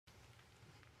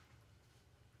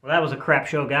Well, that was a crap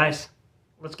show, guys.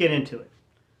 Let's get into it.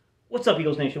 What's up,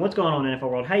 Eagles Nation? What's going on in the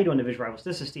NFL world? How you doing, Division Rivals?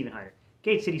 This is Stephen Hyder,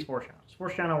 Gate City Sports Channel.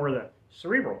 Sports Channel where the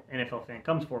cerebral NFL fan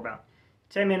comes for about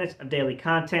 10 minutes of daily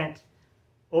content.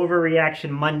 Overreaction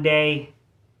Monday.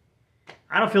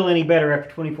 I don't feel any better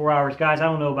after 24 hours, guys. I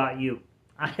don't know about you.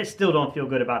 I still don't feel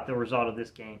good about the result of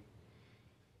this game.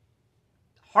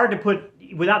 Hard to put,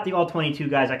 without the all-22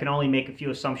 guys, I can only make a few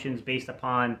assumptions based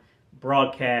upon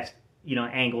broadcast,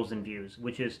 angles and views,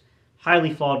 which is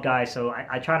highly flawed, guys. So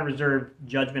I try to reserve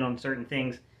judgment on certain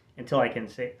things until I can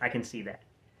see that.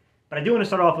 But I do want to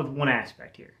start off with one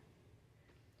aspect here.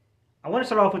 I want to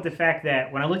start off with the fact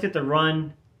that when I looked at the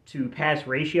run to pass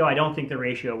ratio, I don't think the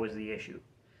ratio was the issue.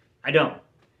 I don't.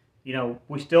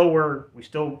 We still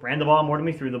ran the ball more than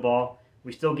we threw the ball.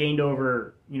 We still gained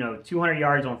over, 200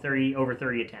 yards on over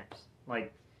 30 attempts.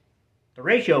 Like, the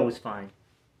ratio was fine.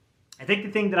 I think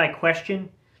the thing that I question,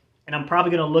 and I'm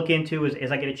probably going to look into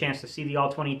as I get a chance to see the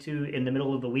all-22 in the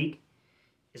middle of the week,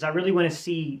 is I really want to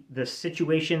see the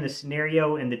situation, the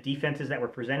scenario, and the defenses that were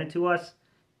presented to us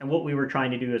and what we were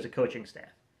trying to do as a coaching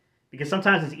staff. Because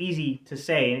sometimes it's easy to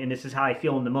say, and this is how I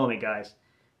feel in the moment, guys,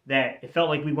 that it felt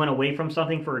like we went away from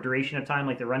something for a duration of time,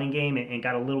 like the running game, and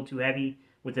got a little too heavy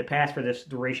with the pass for this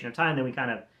duration of time. Then we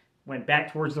kind of went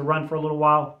back towards the run for a little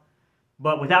while.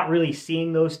 But without really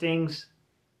seeing those things,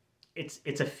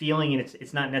 it's a feeling, and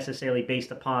it's not necessarily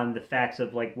based upon the facts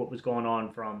of like what was going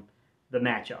on from the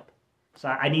matchup. So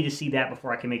I need to see that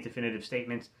before I can make definitive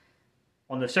statements.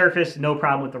 On the surface, no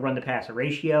problem with the run-to-passer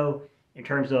ratio. In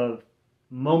terms of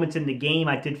moments in the game,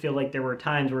 I did feel like there were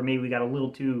times where maybe we got a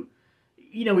little too,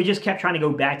 we just kept trying to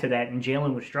go back to that, and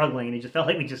Jalen was struggling, and it just felt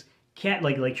like we just kept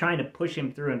like trying to push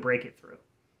him through and break it through.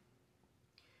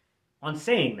 On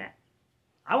saying that,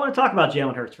 I want to talk about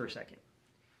Jalen Hurts for a second.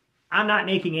 I'm not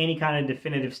making any kind of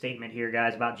definitive statement here,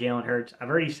 guys, about Jalen Hurts. I've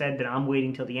already said that I'm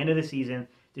waiting till the end of the season.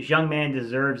 This young man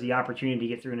deserves the opportunity to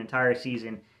get through an entire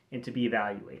season and to be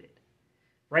evaluated.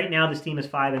 Right now, this team is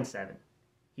 5-7.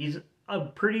 He's a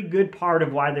pretty good part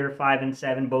of why they're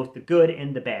 5-7, both the good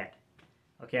and the bad.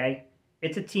 Okay?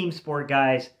 It's a team sport,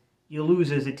 guys. You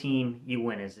lose as a team, you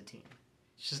win as a team.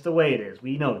 It's just the way it is.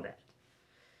 We know that.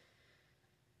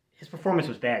 His performance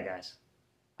was bad, guys.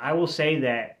 I will say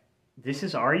that this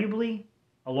is arguably,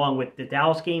 along with the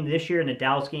Dallas game this year and the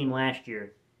Dallas game last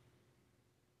year,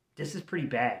 this is pretty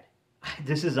bad.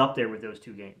 This is up there with those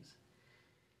two games.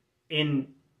 And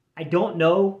I don't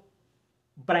know,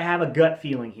 but I have a gut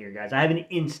feeling here, guys. I have an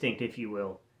instinct, if you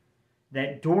will,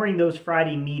 that during those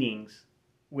Friday meetings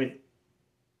with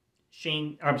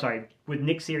with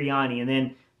Nick Sirianni, and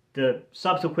then the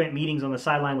subsequent meetings on the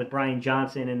sideline with Brian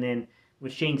Johnson, and then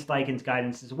with Shane Steichen's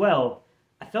guidance as well,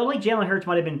 I felt like Jalen Hurts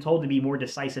might have been told to be more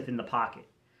decisive in the pocket.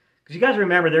 Because you guys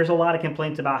remember, there's a lot of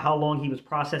complaints about how long he was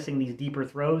processing these deeper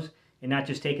throws and not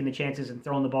just taking the chances and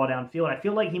throwing the ball downfield. I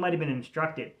feel like he might have been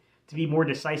instructed to be more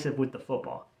decisive with the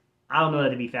football. I don't know that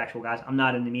to be factual, guys. I'm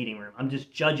not in the meeting room. I'm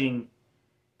just judging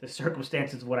the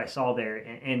circumstances of what I saw there.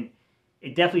 And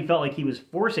it definitely felt like he was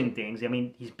forcing things. I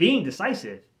mean, he's being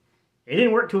decisive. It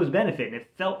didn't work to his benefit, and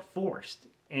it felt forced.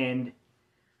 And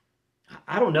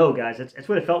I don't know, guys. That's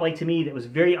what it felt like to me. That was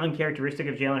very uncharacteristic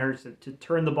of Jalen Hurts to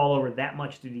turn the ball over that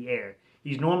much through the air.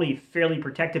 He's normally fairly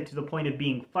protective to the point of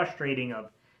being frustrating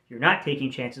of you're not taking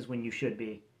chances when you should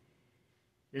be.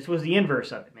 This was the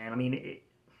inverse of it, man. I mean,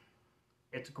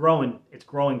 it's growing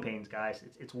pains, guys.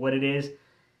 It's what it is.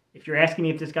 If you're asking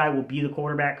me if this guy will be the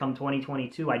quarterback come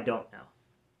 2022, I don't know.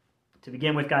 To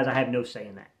begin with, guys, I have no say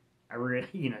in that. I really,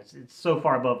 it's so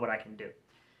far above what I can do.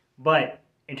 But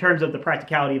in terms of the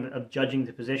practicality of judging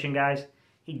the position, guys,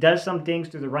 he does some things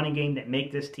through the running game that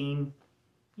make this team,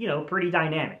 pretty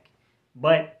dynamic.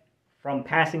 But from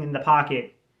passing in the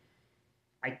pocket,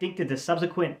 I think that the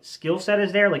subsequent skill set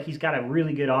is there. Like, he's got a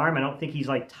really good arm. I don't think he's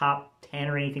like top 10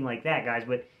 or anything like that, guys,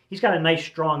 but he's got a nice,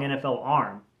 strong NFL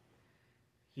arm.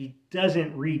 He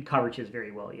doesn't read coverages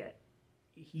very well yet.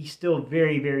 He's still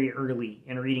very, very early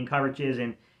in reading coverages,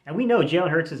 and we know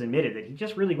Jalen Hurts has admitted that he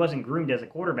just really wasn't groomed as a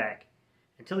quarterback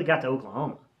until he got to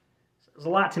Oklahoma. So there's a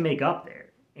lot to make up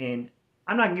there, and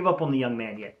I'm not going to give up on the young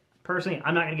man yet. Personally,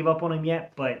 I'm not going to give up on him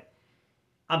yet, but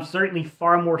I'm certainly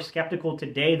far more skeptical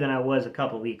today than I was a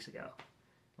couple weeks ago.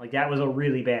 Like, that was a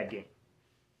really bad game.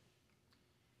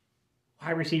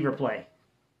 Wide receiver play.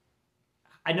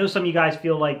 I know some of you guys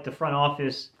feel like the front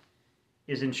office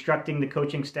is instructing the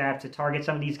coaching staff to target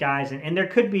some of these guys, and there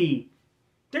could be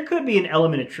an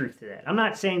element of truth to that. I'm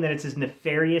not saying that it's as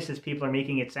nefarious as people are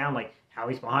making it sound, like how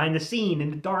he's behind the scene in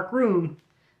the dark room.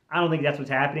 I don't think that's what's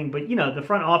happening, but the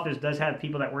front office does have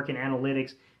people that work in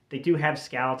analytics. They do have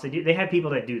scouts. They have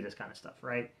people that do this kind of stuff,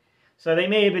 right? So they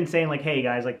may have been saying, like, hey,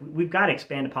 guys, like, we've got to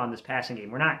expand upon this passing game.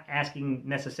 We're not asking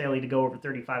necessarily to go over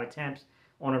 35 attempts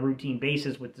on a routine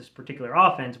basis with this particular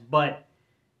offense, but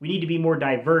we need to be more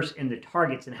diverse in the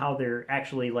targets and how they're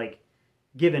actually, like,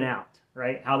 given out,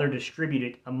 right? How they're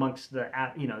distributed amongst the,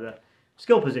 the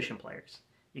skill position players.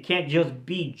 You can't just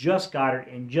be just Goddard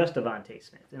and just Devontae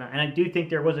Smith. And I do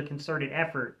think there was a concerted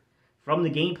effort from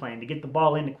the game plan to get the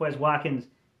ball into Quez Watkins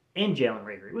and Jalen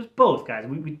Reagor. It was both, guys.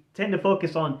 We tend to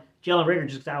focus on Jalen Reagor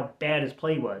just how bad his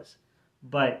play was.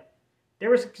 But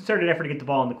there was a concerted effort to get the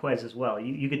ball into Quez as well.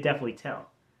 You could definitely tell.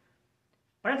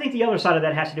 But I think the other side of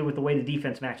that has to do with the way the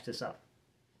defense matched this up.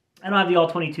 I don't have the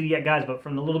all-22 yet, guys, but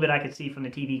from the little bit I could see from the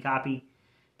TV copy,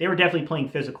 they were definitely playing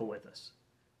physical with us.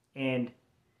 And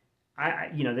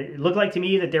it looked like to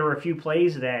me that there were a few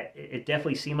plays that it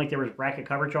definitely seemed like there was bracket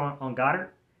coverage on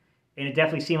Goddard. And it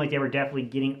definitely seemed like they were definitely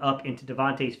getting up into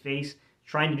Devontae's face,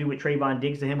 trying to do what Trayvon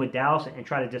Diggs to him with Dallas and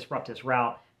try to disrupt his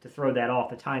route to throw that off,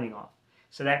 the timing off.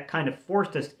 So that kind of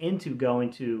forced us into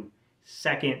going to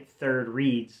second, third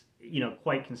reads,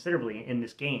 quite considerably in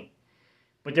this game.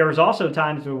 But there was also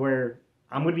times where,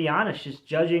 I'm going to be honest, just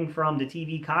judging from the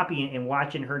TV copy and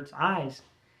watching Hurts' eyes,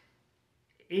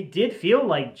 it did feel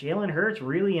like Jalen Hurts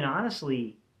really and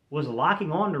honestly was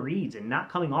locking on to reads and not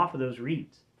coming off of those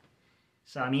reads.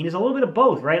 So, I mean, it's a little bit of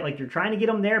both, right? Like, you're trying to get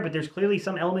them there, but there's clearly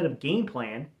some element of game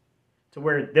plan to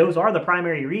where those are the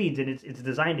primary reads, and it's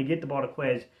designed to get the ball to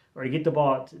Quez or to get the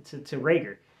ball to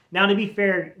Reagor. Now, to be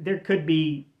fair, there could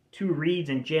be two reads,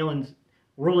 and Jalen's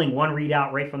ruling one read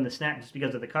out right from the snap just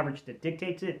because of the coverage that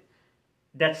dictates it.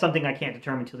 That's something I can't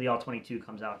determine until the all-22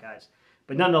 comes out, guys.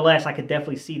 But nonetheless, I could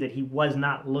definitely see that he was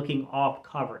not looking off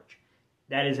coverage.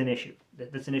 That is an issue.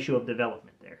 That's an issue of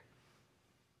development there.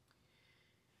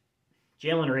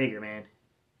 Jalen Reagor, man.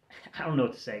 I don't know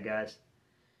what to say, guys.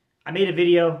 I made a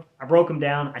video. I broke him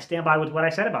down. I stand by with what I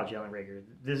said about Jalen Reagor.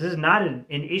 This is not an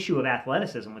issue of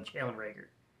athleticism with Jalen Reagor.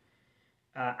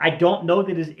 I don't know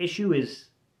that his issue is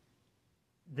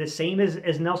the same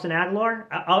as Nelson Aguilar.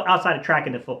 Outside of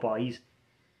tracking the football, he's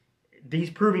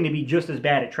proving to be just as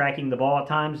bad at tracking the ball at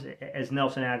times as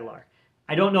Nelson Aguilar.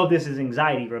 I don't know if this is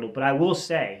anxiety riddled, but I will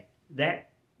say that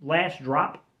last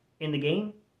drop in the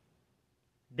game,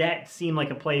 that seemed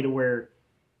like a play to where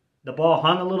the ball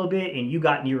hung a little bit and you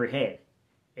got in your head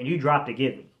and you dropped a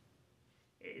give me.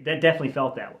 That definitely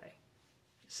felt that way.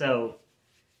 So,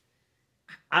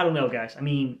 I don't know, guys. I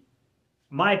mean,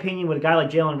 my opinion with a guy like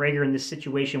Jalen Reagor in this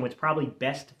situation, what's probably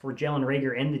best for Jalen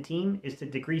Reagor and the team is to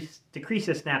decrease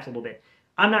his snaps a little bit.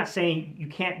 I'm not saying you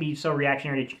can't be so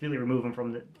reactionary that you completely remove him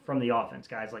from the offense,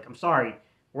 guys. Like, I'm sorry,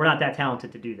 we're not that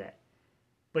talented to do that.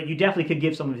 But you definitely could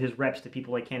give some of his reps to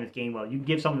people like Kenneth Gainwell. You can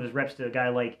give some of his reps to a guy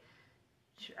like,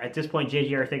 at this point, J.J.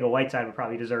 Arcega-Whiteside would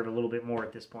probably deserve a little bit more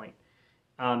at this point.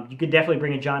 You could definitely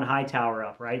bring a John Hightower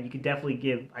up, right? You could definitely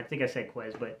give, I think I said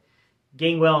Quez, but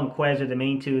Gainwell and Quez are the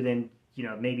main two. Then,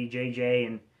 maybe J.J.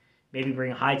 and maybe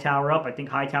bring Hightower up. I think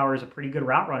Hightower is a pretty good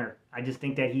route runner. I just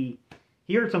think that he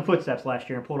heard some footsteps last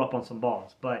year and pulled up on some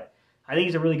balls. But I think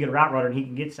he's a really good route runner, and he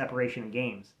can get separation in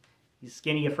games. He's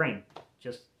skinny of frame,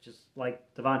 just like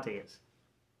Devontae is.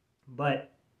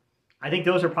 But I think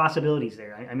those are possibilities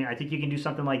there. I mean, I think you can do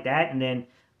something like that, and then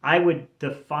I would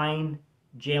define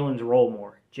Jalen's role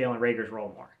more, Jalen Reagor's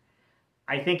role more.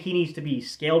 I think he needs to be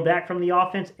scaled back from the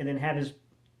offense and then have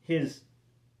his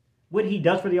what he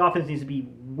does for the offense needs to be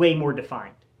way more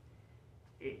defined.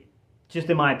 Just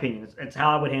in my opinion. It's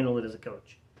how I would handle it as a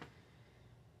coach.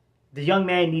 The young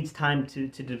man needs time to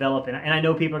develop, and I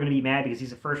know people are going to be mad because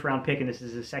he's a first-round pick and this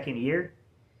is his second year.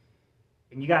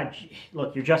 And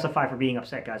look, you're justified for being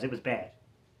upset, guys. It was bad.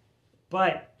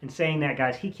 But in saying that,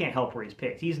 guys, he can't help where he's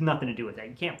picked. He has nothing to do with that.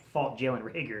 You can't fault Jalen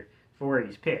Reagor for where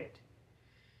he's picked.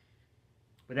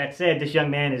 With that said, this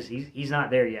young man he's not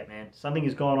there yet, man. Something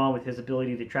is going on with his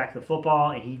ability to track the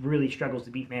football, and he really struggles to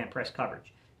beat man press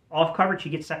coverage. Off coverage, he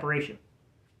gets separation.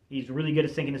 He's really good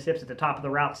at sinking his hips at the top of the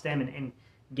route stem and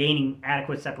gaining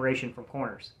adequate separation from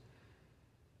corners.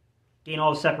 Gain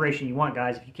all the separation you want,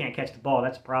 guys. If you can't catch the ball,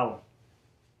 that's a problem.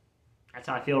 That's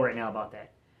how I feel right now about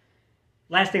that.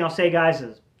 Last thing I'll say, guys,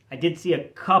 is I did see a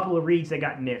couple of reads that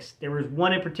got missed. There was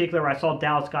one in particular where I saw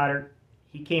Dallas Goedert.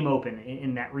 He came open,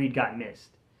 and that read got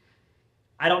missed.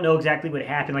 I don't know exactly what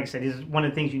happened. Like I said, this is one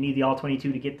of the things you need the All-22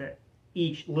 to get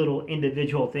each little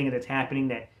individual thing that's happening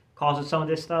that causes some of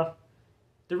this stuff.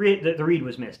 The read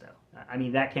was missed, though. I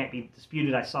mean, that can't be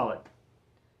disputed. I saw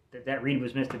it. That read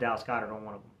was missed to Dallas Goedert on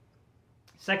one of them.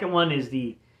 Second one is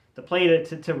the play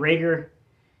to Reagor.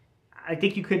 I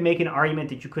think you could make an argument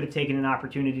that you could have taken an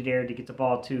opportunity there to get the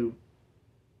ball to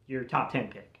your top 10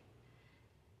 pick.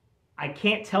 I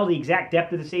can't tell the exact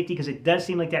depth of the safety because it does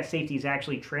seem like that safety is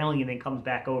actually trailing and then comes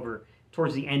back over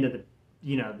towards the end of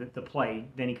the play.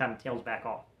 Then he kind of tails back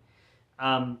off.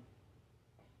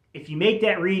 If you make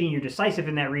that read and you're decisive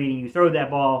in that read and you throw that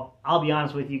ball, I'll be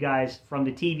honest with you guys, from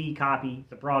the TV copy,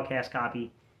 the broadcast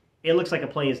copy, it looks like a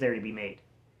play is there to be made.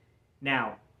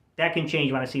 Now, that can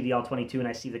change when I see the all-22 and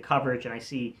I see the coverage and I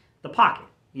see the pocket.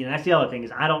 That's the other thing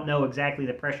is I don't know exactly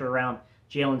the pressure around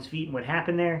Jalen's feet and what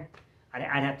happened there.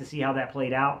 I'd have to see how that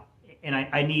played out. And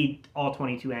I need all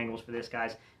 22 angles for this,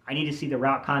 guys. I need to see the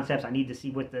route concepts. I need to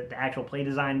see what the actual play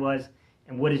design was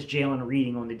and what is Jalen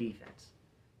reading on the defense.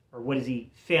 Or what is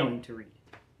he failing to read?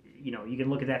 You can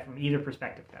look at that from either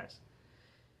perspective, guys.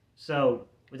 So,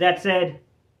 with that said,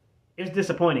 it was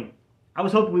disappointing. I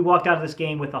was hoping we walked out of this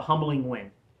game with a humbling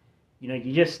win.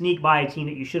 You just sneak by a team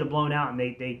that you should have blown out, and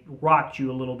they rocked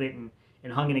you a little bit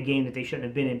and hung in a game that they shouldn't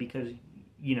have been in because,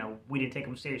 we didn't take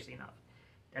them seriously enough.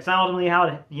 That's not ultimately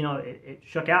how it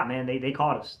shook out, man. They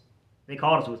caught us. They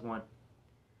caught us with one.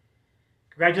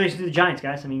 Congratulations to the Giants,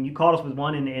 guys. I mean, you caught us with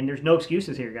one, and there's no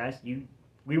excuses here, guys.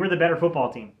 We were the better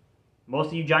football team. Most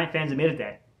of you Giant fans admitted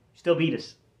that. You still beat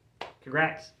us.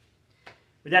 Congrats.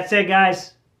 With that said,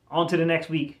 guys, on to the next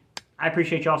week. I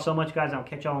appreciate y'all so much, guys. I'll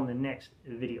catch y'all in the next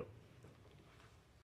video.